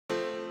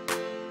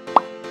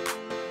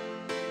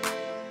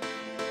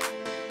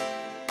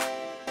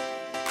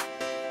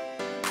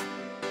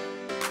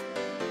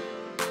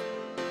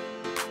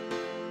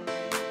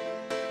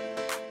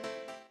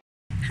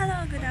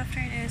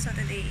So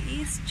today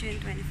is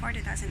June 24,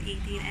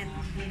 2018 and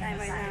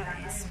time right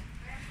now is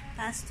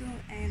past 2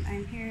 and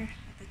I'm here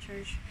at the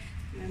church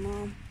with my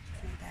mom,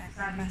 my dad,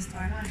 my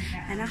pastor.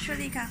 And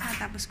actually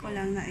kakatapos ko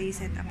lang na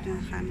i-set up yung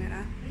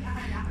camera.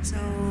 So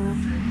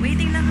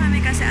waiting lang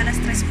kami kasi alas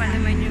 3 pa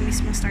naman yung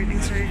mismo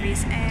starting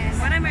service. And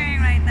what I'm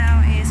wearing right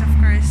now is of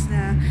course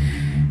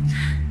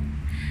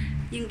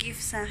yung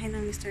gift sa akin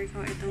ng mister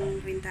ko,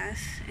 itong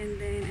kwintas. And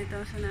then, ito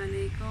sa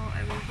nanay ko.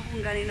 Ewan ko kung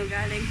galing o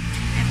galing.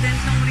 And then,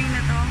 itong ring na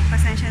to,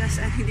 pasensya na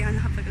sa hindi ako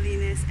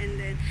nakapaglinis. And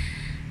then,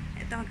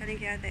 ito galing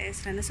kay Ate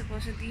Esra na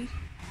supposedly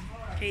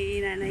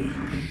kay nanay.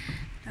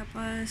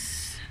 Tapos,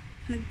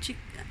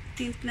 nag-check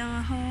tint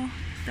lang ako.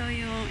 Ito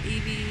yung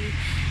EB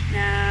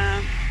na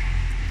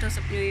Toast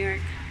of New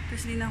York.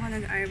 Tapos, hindi na ako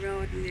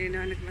nag-eyebrow at hindi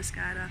na ako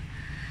nag-mascara.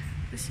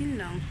 Tapos, yun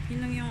lang.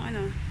 Yun lang yung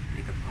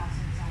makeup ko.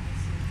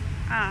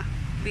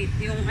 Wait,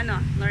 yung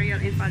L'Oreal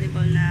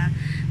Infallible na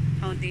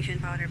foundation,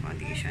 powder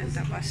foundation.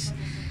 Tapos,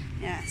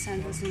 yeah,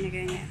 sandals na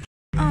ganyan.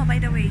 Oh, by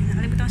the way,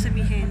 nakalimutan ko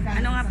sabihin.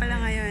 Ano nga pala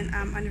ngayon,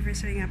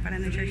 anniversary nga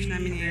pala ng church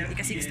namin ngayon.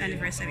 Ika-6th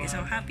anniversary.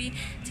 So, happy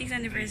 6th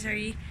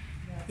anniversary.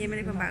 Yan,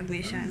 may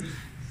nagpapa-admission.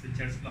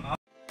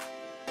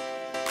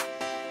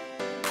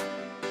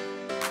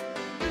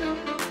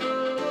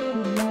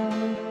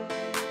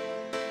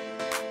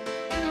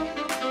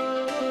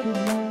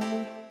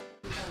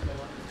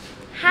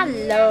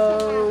 Hello!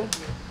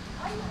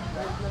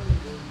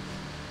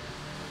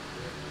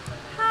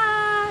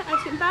 Hi!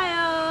 Action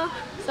tayo!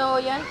 So,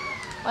 yun.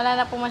 Wala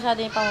na po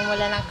masyado yung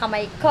pamumula ng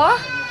kamay ko.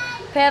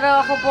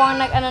 Pero ako po ang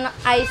nag-ano ng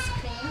ice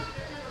cream.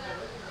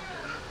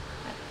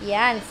 At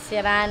yan,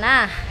 sira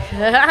na.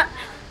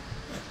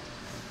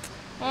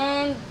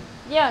 And,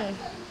 yun.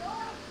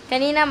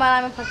 Kanina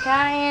maraming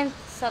pagkain.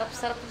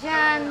 Sarap-sarap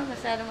dyan.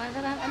 Masarap.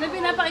 Ano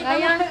pinapakita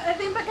mo?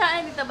 Ito yung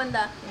pagkain dito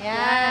banda.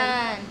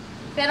 Yan.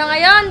 Pero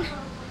ngayon,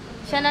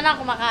 siya na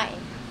lang kumakain.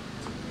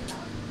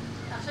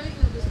 Actually,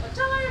 inubos ko.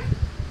 Char!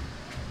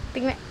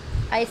 Tingnan,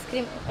 ice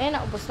cream.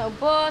 Ayan, ubos na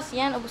ubos.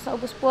 Yan, ubos na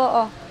ubos po,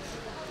 oh.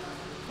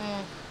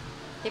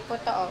 Tipo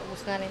to, oh.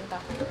 Ubos na rin to.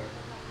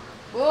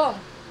 Boom!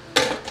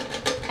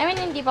 I mean,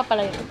 hindi pa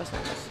pala yung ubos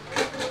na ubos.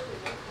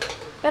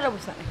 Pero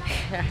ubos na rin.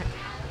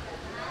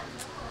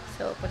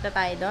 So, punta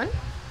tayo doon.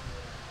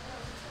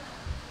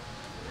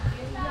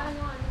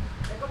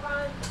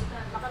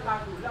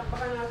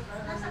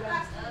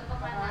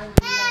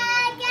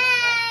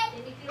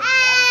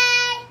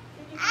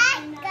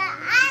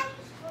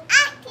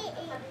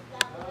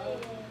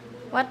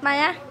 What,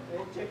 Maya?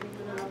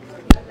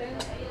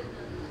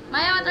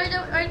 Maya, what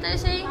are you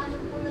saying?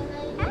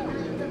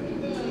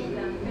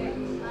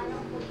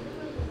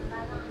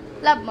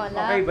 Love mo,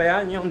 love? Okay ba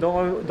yan? Yung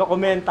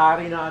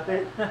documentary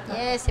natin?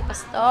 Yes, si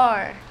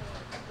Pastor.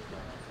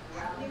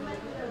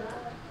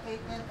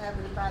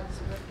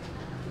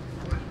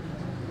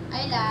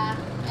 Ayla.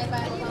 Ay,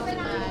 paano pa ako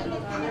man?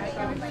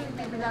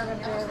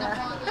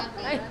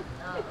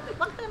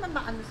 Bakit naman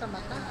maano sa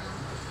mata?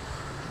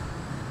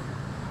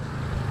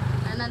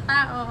 Wala ng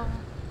tao.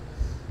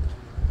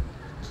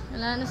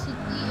 Wala na si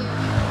Tia.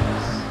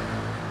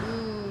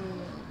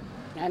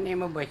 Nanay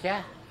mo ba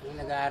siya? Yung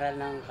nag-aaral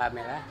ng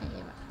camera?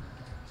 Ayun.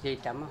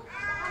 Dita mo?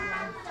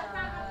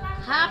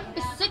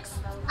 Happy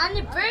 6th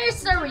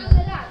anniversary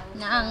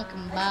ng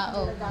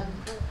Kambao.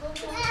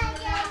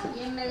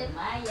 Yemelit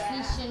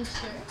Christian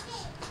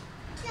Church.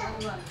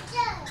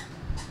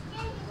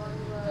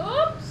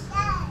 Oops!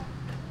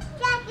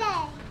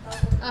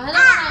 Oh, hello,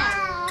 Maya.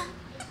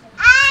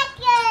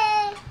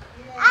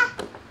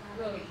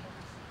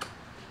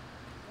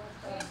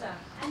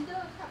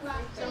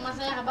 So,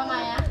 masaya ka ba,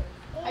 Maya?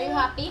 Are you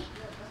happy?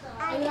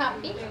 Are you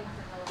happy?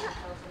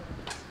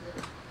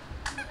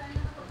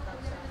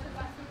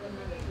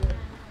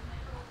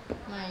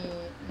 My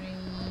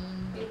ring.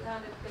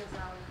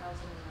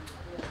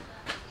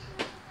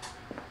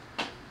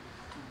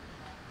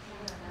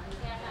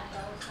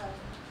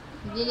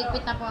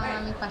 Diligpit na po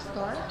ang aming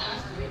pastor.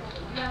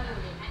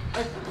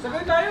 Ay,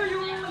 sabay tayo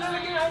yung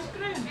lalagyan ng ice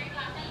cream.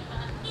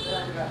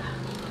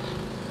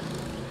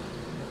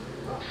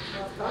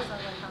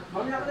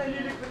 Mamaya ka na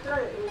ililigpit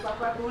tayo.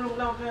 Ipapatulong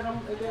lang kay ano?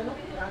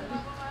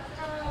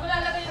 Wala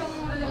lagay yung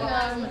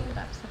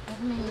Tapos na po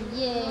kami.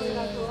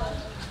 Yay!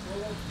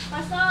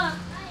 Pastor,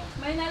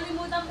 may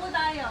nalimutan po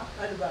tayo.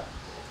 Ano ba?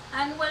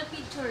 Annual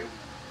picture.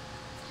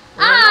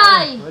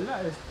 Ay! Wala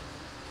eh.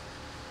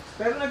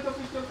 Pero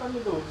nagpa-picture kami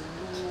doon.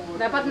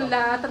 Dapat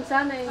nalahatan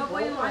sana eh. Opo,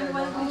 yung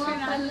annual picture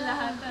na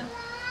nalahatan.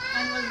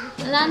 Annual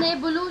picture. Wala na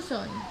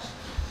evolution.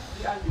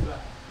 Si Andy ba?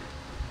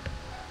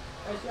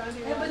 Ay, si Andy.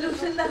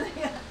 Evolution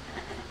talaga.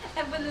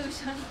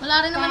 Evolution. Wala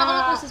rin naman ako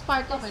na Christmas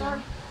party.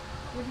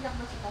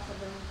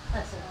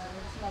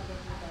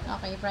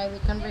 Okay,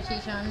 private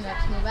conversation.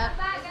 Let's move up.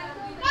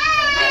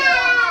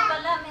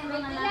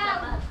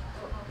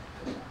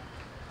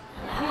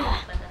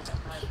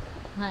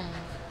 Hi.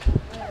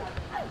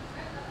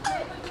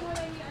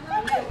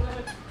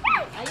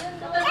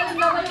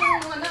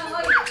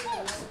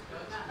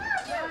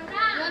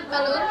 Yan,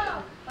 balon?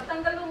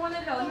 Patanggal mo muna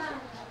doon.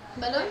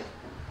 Balon?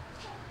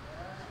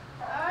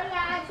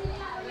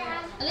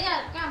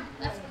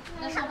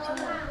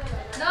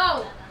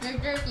 You're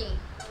dirty.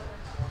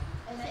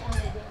 Let's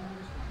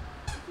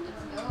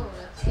go.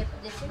 Let's get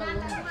this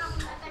balloon.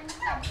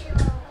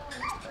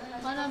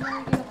 Paano ba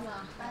yung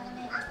kinukuha?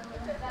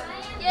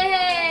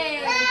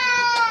 Yay!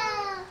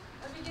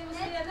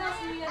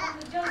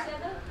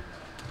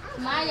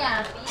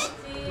 Maya.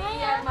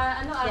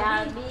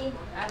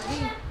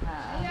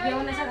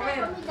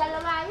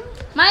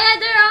 Maya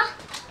there, oh.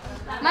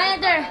 Maya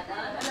there.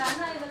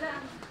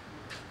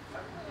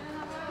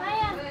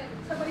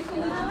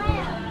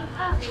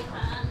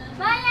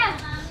 Maya.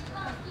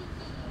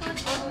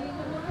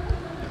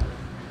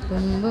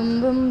 Bum bum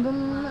bum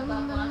bum bum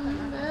bum.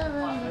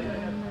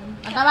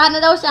 Mataba na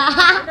daw siya.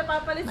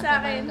 Napapalit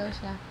sa akin. Daw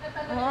siya.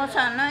 Oo,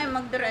 sana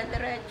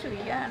magdire-diretso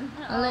yan.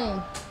 Ano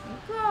yun?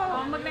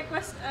 Oh,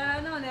 mag-request,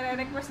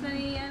 nire-request na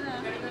ni,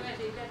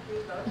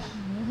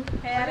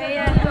 Kaya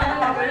Ryan,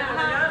 mawawala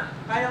ka.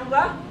 Kaya mo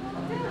ba?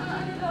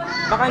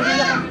 Baka hindi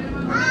na kami.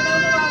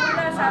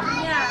 Mawawala, sabi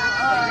niya.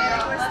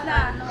 Nire-request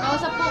na.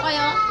 Kausap po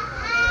kayo?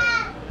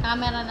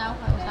 Camera daw,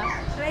 kausap.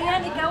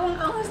 Ryan, ikaw ang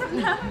kausap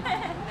namin.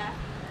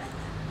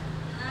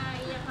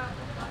 Naiyak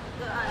ako pag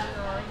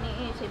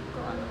iniisip ko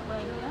ano ba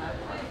yan.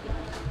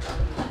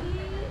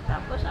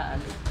 Tapos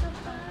aalis ka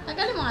pa.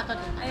 Tagalin mo nga to.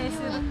 Ay,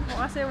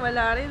 kasi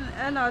wala rin.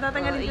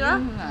 Tatanggalin ko?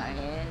 Yun nga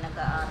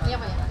nag-aaral. Iyak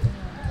mo yan.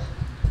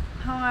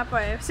 Oo nga po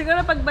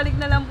Siguro pagbalik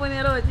na lang po ni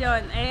Ruth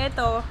yun.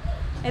 Ito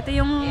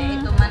yung...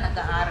 Ito man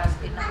nag-aaral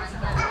din naman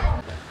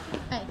yan.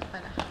 Ay, ito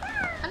pala.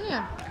 Ano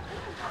yun?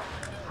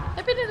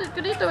 Pinindot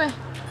ko dito eh.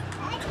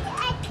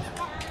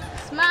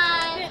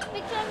 Smile!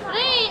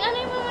 Rain! Ano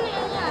yung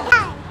mamanian niya?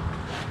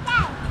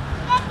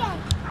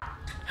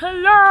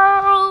 Hello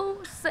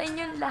sa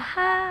inyong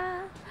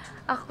lahat!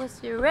 Ako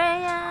si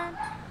Ryan.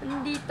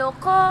 Nandito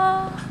ko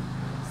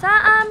sa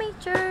aming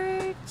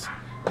church.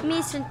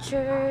 Mission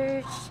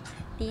Church.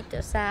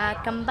 Dito sa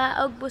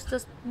Cambaog,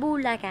 Bustos,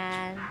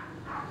 Bulacan.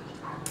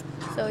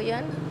 So,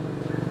 yun.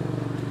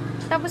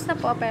 Tapos na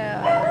po,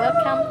 pero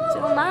welcome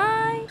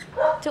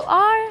to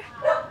our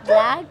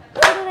vlog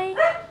today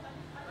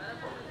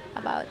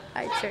about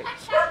our church.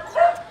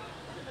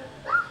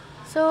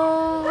 So,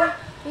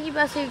 yung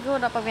iba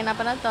siguro pag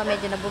pinapanood to,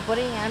 medyo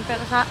nabuburingan,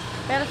 pero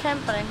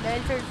syempre,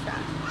 dahil church siya,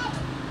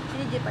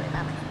 sinidyo pa rin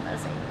namin para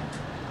sa inyo.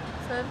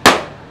 So,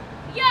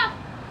 yeah!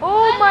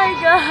 Oh my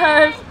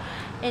gosh!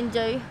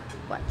 Enjoy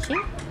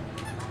watching.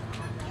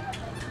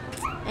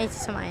 Ay,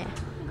 si Maya.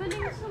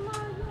 Galing sa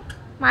Maya.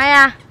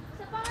 Maya!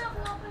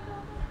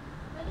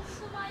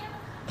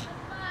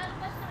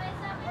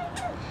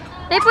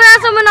 Nay,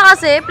 punasan mo na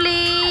kasi,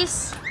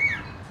 please.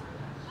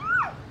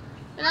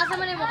 Punasan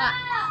mo na yung mukha.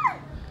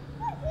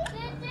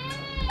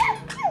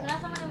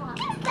 Punasan mo na yung mukha.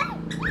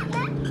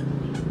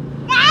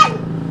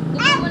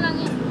 Gusto mo lang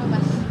yun,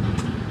 lumabas.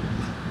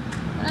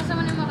 Punasan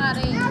mo na yung mukha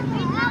rin. Ikaw,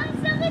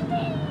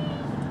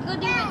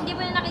 di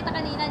mo na nakita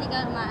kanina, di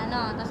ka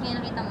maano. Tapos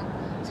ngayon nakita mo.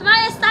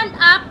 Sumaya, stand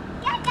up!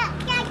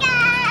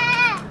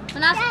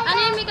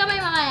 Ano yung may kamay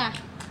mo kaya?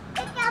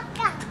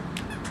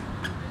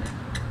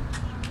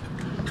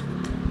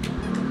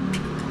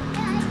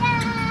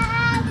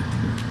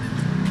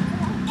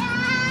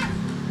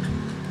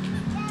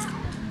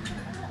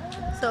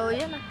 So,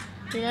 yun na.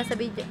 Yun na sa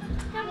video.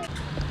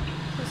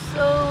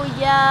 So,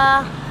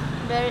 yeah.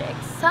 Very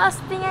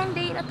exhausting ang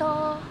day na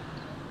to.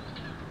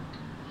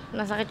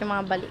 Nasakit yung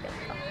mga balikat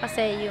ko.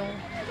 Kasi yung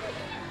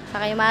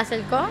saka yung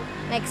muscle ko,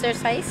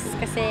 na-exercise.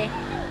 Kasi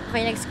ako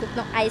yung nag-scoop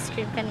ng ice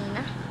cream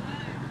kanina.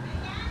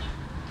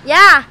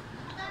 Yeah!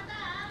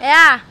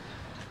 Yeah!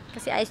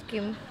 Kasi ice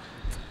cream.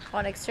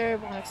 Ako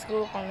nag-serve, ako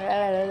nag-scoop, ako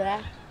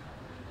lalalala.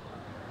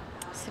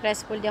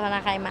 Stressful, di ako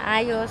nakain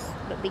maayos.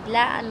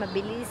 Biglaan,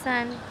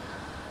 mabilisan.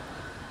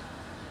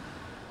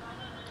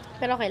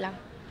 Pero okay lang.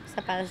 Sa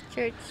Palace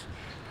Church.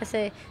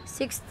 Kasi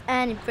 6th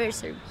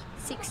anniversary.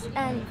 6th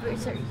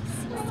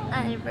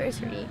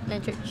anniversary ng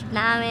church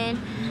namin.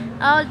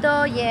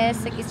 Although,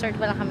 yes, nag-start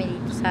pa lang kami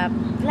dito sa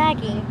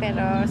vlogging.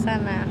 Pero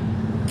sana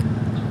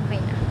okay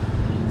na.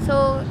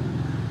 So,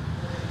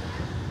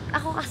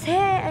 ako kasi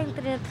ay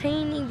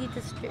training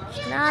dito sa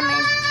church namin.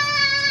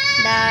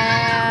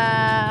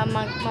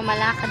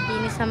 Mamalakad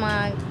din sa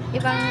mga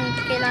ibang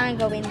kailangan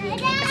gawin din.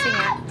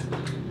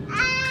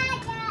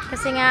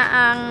 Kasi nga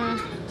ang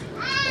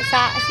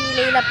si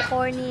Leila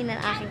Pokornys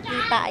ng aking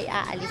tita ay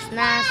aalis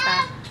na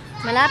sa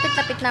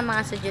malapit-lapit na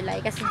mga sa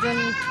July. Kasi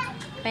June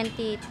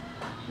 20,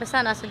 basta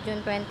nasa June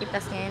 20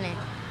 plus ngayon eh.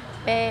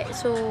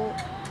 So,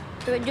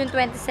 June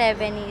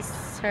 27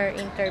 is her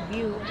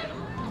interview.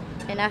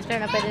 And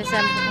after na pwede sa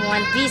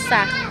one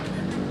visa.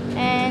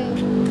 And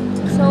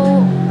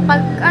so, pag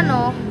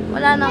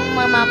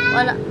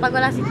pag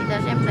wala si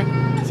tita, syempre,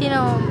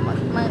 sino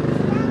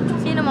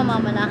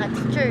mamamalakad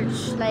sa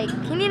church? Like,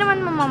 hindi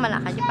naman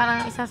mamamalakad. Yung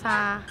parang isa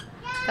sa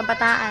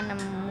kabataan na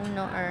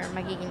muno or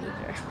magiging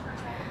leader.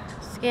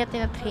 So, kaya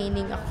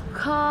tinatraining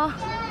ako.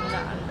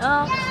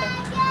 Kasi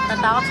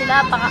natakot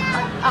sila.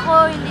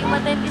 Ako hindi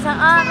umattend isang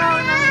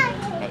araw ng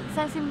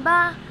isang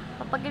simba.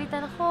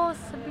 Papagalitan ako,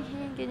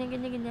 sabihin,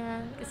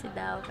 ganyan. Kasi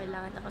daw,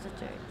 kailangan ako sa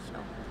church. So,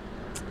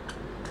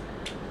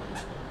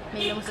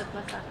 may lumusot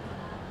na sa akin.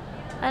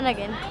 Ano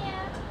again?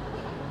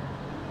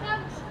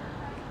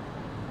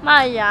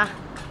 Maya.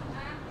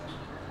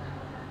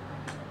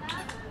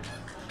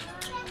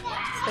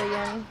 So,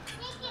 yun.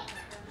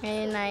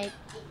 Ngayon night.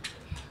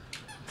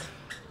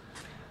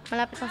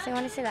 Malapit lang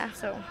singwani sila.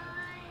 So,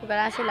 kung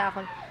wala sila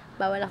ako,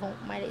 bawal akong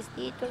umalis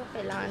dito.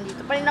 Kailangan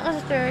dito pa rin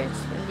ako sa church.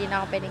 Hindi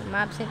na ako pwedeng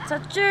ma-absent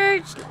sa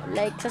church.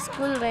 Like, sa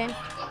school rin.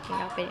 Hindi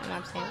na ako pwedeng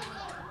ma-absent.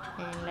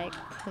 And like,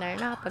 lalo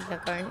na kapag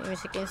nagkaroon ng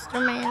music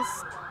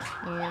instruments.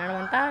 Yun na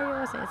naman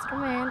tayo sa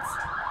instruments.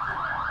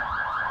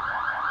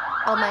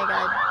 Oh my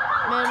God.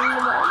 Meron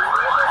naman.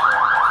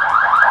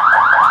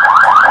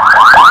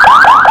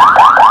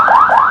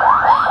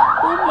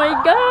 Oh my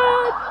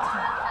God.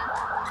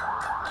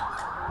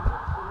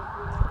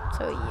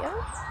 So, yeah.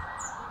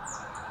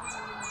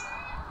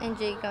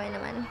 Enjoy kami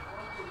naman.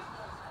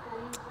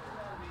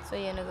 So,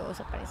 yun.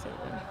 Nag-uusap pa rin sila.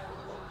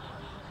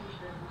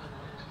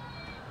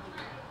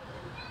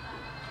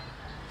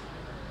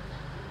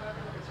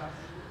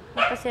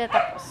 Tapos sila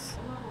tapos.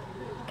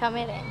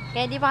 Kami rin.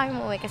 Kaya di pa kami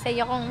umuwi. Kasi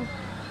ayaw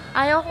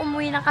kong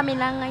umuwi na kami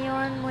lang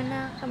ngayon.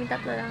 Muna. Kami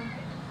tatlo lang.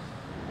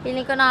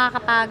 Feeling ko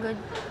nakakapagod.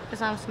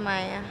 Kasama si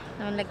Maya.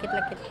 Naman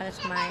lagkit-lagkit pa na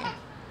si Maya.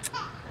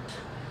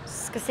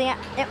 Kasi nga,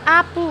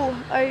 apo.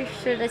 Or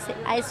should I say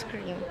ice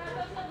cream.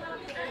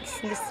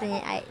 Gusto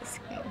niya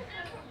ice cream.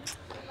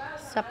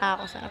 Sa pa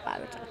ako sa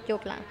napagod.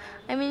 Joke lang.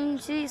 I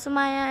mean, si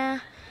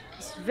Sumaya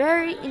is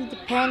very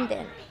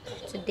independent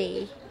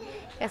today.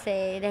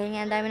 Kasi dahil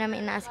nga ang dami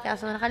namin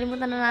inaasikaso,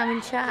 nakalimutan na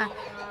namin siya.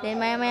 Then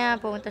maya-maya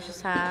pumunta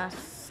siya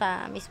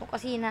sa mismo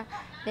kusina.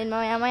 Then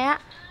maya-maya,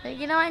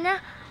 ginawa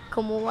niya,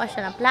 kumuha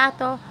siya ng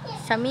plato.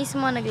 Siya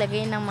mismo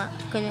naglagay ng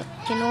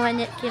kinuha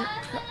niya,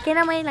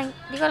 kinamay lang,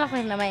 di ko alam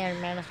kung kinamay or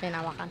meron na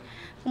sinawakan.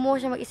 Kumuha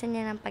siya mag-isa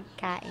niya ng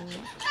pagkain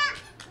niya.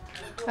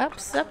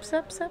 Ups.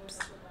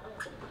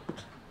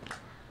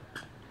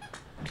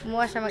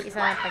 Kumuha siya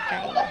mag-isa ng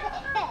pagkain niya.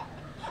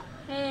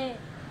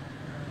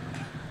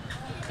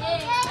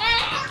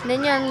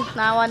 Then yun,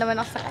 naawa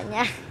naman ako sa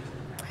kanya.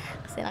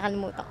 Kasi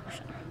nakalimutan ko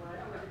siya.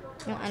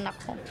 Yung anak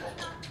ko.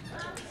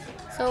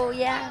 So,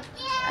 yeah.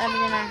 Alam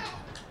niyo na.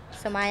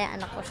 Sumaya,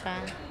 anak ko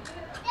siya.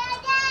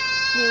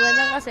 Niwan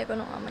lang kasi ko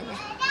nung ama niya.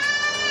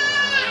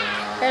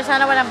 Pero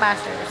sana walang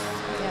bashers.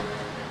 Yun.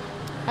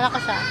 Anak ko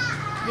siya.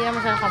 Hindi naman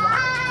siya nakamukha.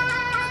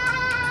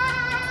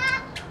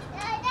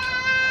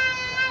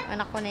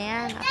 Anak ko na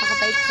yan.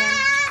 Napakabait yan.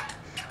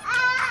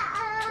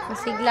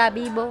 Masigla,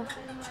 bibo.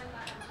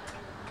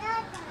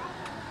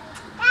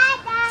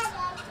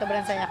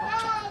 Sobrang saya ko.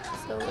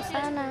 So,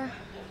 sana.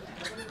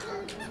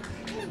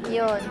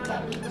 Yun.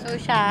 So,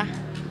 siya.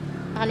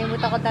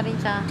 Nakalimutan ko na rin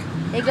siya.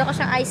 Nigyan ko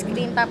siyang ice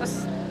cream.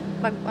 Tapos,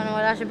 pag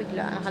wala siya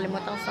bigla,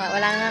 nakalimutan ko sa,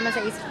 wala na naman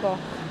sa isip ko.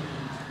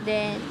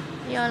 Then,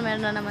 yun,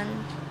 meron na naman.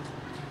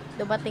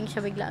 Dumating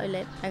siya bigla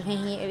ulit.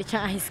 Naghihingi ulit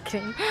siyang ice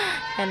cream.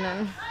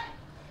 Ganun.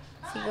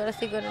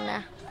 Siguro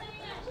na.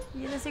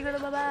 Yun na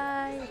siguro.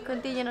 Bye-bye.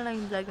 Continue na lang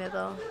yung vlog na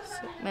to.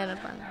 So, meron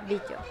pang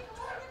video.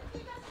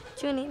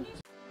 Tune in.